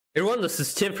Hey everyone, this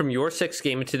is Tim from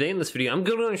YourSixGaming. Today in this video, I'm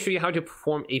going to show you how to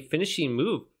perform a finishing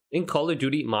move in Call of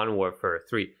Duty Modern Warfare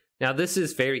 3. Now, this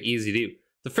is very easy to do.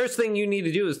 The first thing you need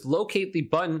to do is locate the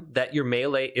button that your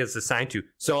melee is assigned to.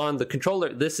 So on the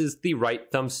controller, this is the right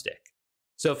thumbstick.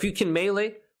 So if you can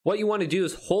melee, what you want to do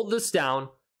is hold this down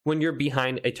when you're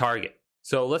behind a target.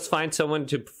 So let's find someone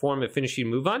to perform a finishing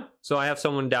move on. So I have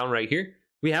someone down right here.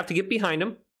 We have to get behind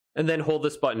them and then hold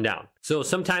this button down. So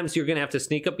sometimes you're going to have to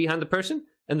sneak up behind the person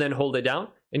and then hold it down,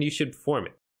 and you should perform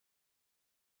it.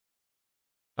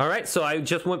 Alright, so I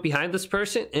just went behind this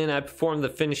person, and I performed the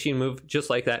finishing move just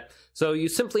like that. So you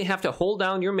simply have to hold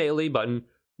down your melee button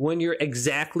when you're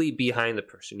exactly behind the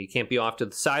person. You can't be off to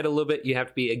the side a little bit, you have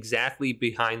to be exactly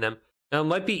behind them. Now, it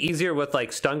might be easier with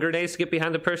like stun grenades to get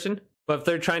behind the person, but if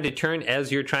they're trying to turn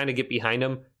as you're trying to get behind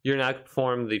them, you're not going to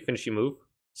perform the finishing move.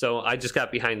 So I just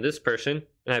got behind this person,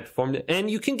 and I performed it.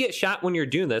 And you can get shot when you're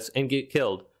doing this and get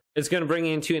killed. It's going to bring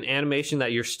you into an animation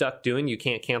that you're stuck doing. You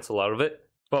can't cancel out of it.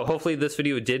 But hopefully this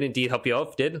video did indeed help you out.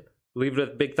 If it did, leave it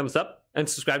a big thumbs up and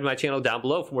subscribe to my channel down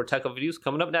below for more tech videos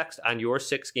coming up next on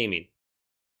YourSixGaming.